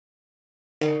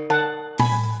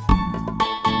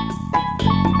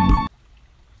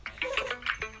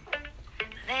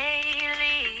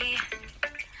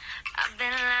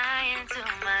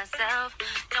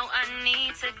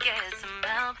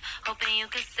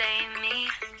save me,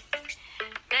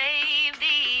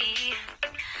 baby.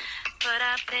 Put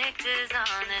our pictures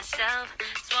on the shelf.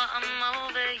 Swore I'm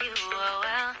over you, oh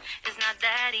well, it's not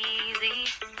that easy.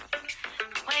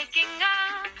 Waking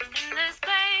up in this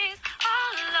place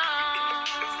all alone.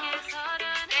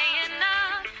 Staying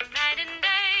up night and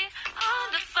day on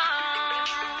the phone.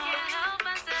 Can't help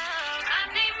myself. I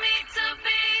need me to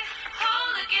be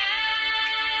whole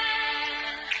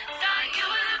again. Thought you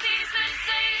were the piece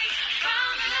missing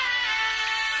from the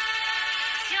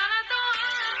last. You're not the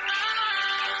one.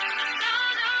 No,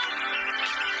 no.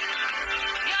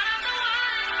 You're not the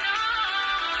one. No,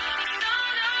 no,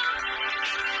 no.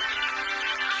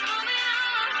 I'm moving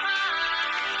on.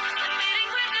 Admitting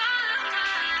we're gonna.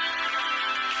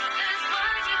 That's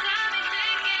what you got me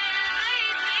thinking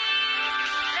lately.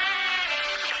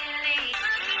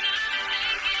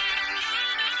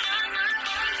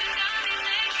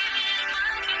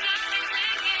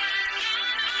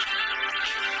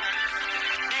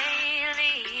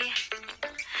 Lately,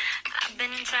 I've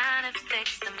been trying to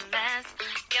fix the mess,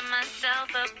 get myself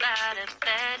up out of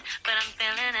bed, but I'm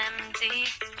feeling empty.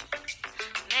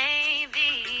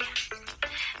 Maybe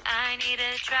I need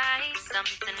to try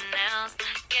something else,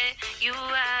 get you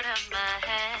out of my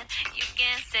head. You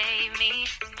can't save me.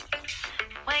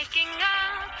 Waking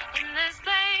up in this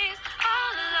place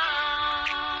all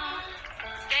alone.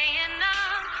 Staying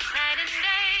up night and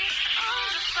day on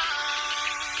the phone.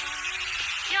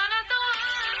 You're not the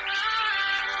one.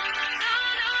 No,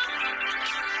 no.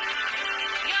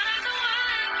 You're not the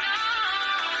one. No,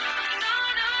 no,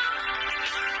 no.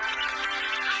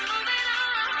 I'm moving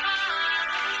on.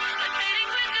 Admitting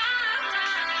we're gonna.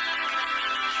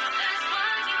 That's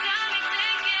what you got me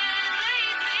thinking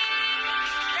lately.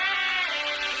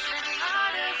 It's been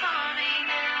harder for me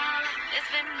now. It's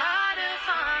been harder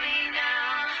for me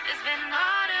now. It's been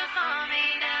harder for me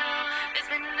now. It's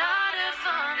been harder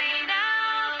for me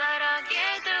now. But I'll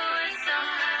get through it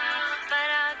somehow. But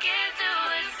I'll get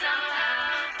through it somehow.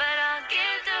 But I'll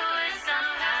get through it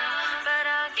somehow. But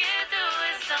I'll get through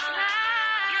it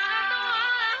somehow. You're not the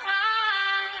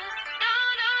one. No,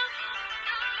 no.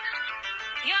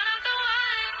 You're not the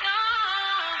one. No,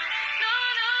 no,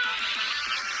 no.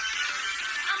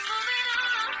 I'm moving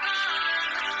on.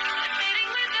 Admitting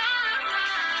we're gonna.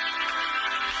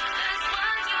 That's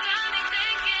what you got me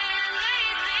thinking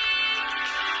lately.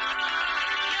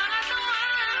 You're not the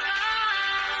one.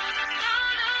 No,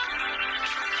 no.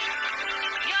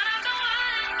 You're not the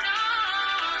one. No,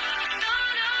 no,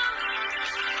 no.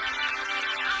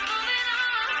 I'm moving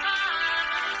on.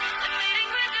 Admitting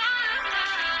we're gonna.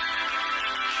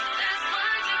 That's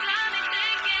what you got me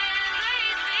thinking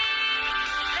lately.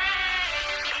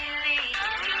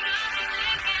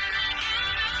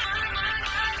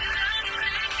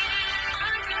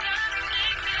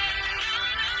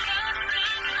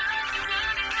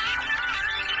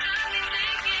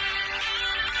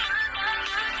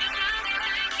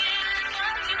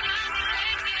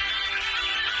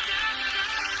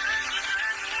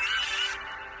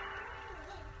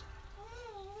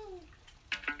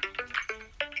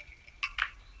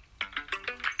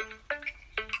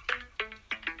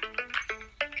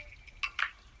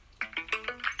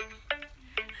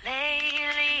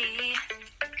 Lately,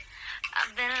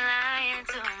 I've been lying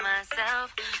to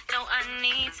myself. No, I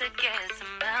need to get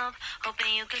some help.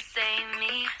 Hoping you could save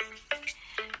me,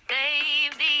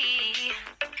 baby.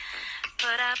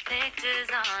 Put our pictures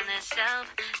on the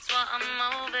shelf. Swore I'm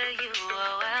over you,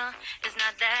 oh well, it's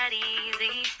not that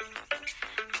easy.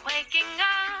 Waking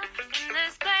up in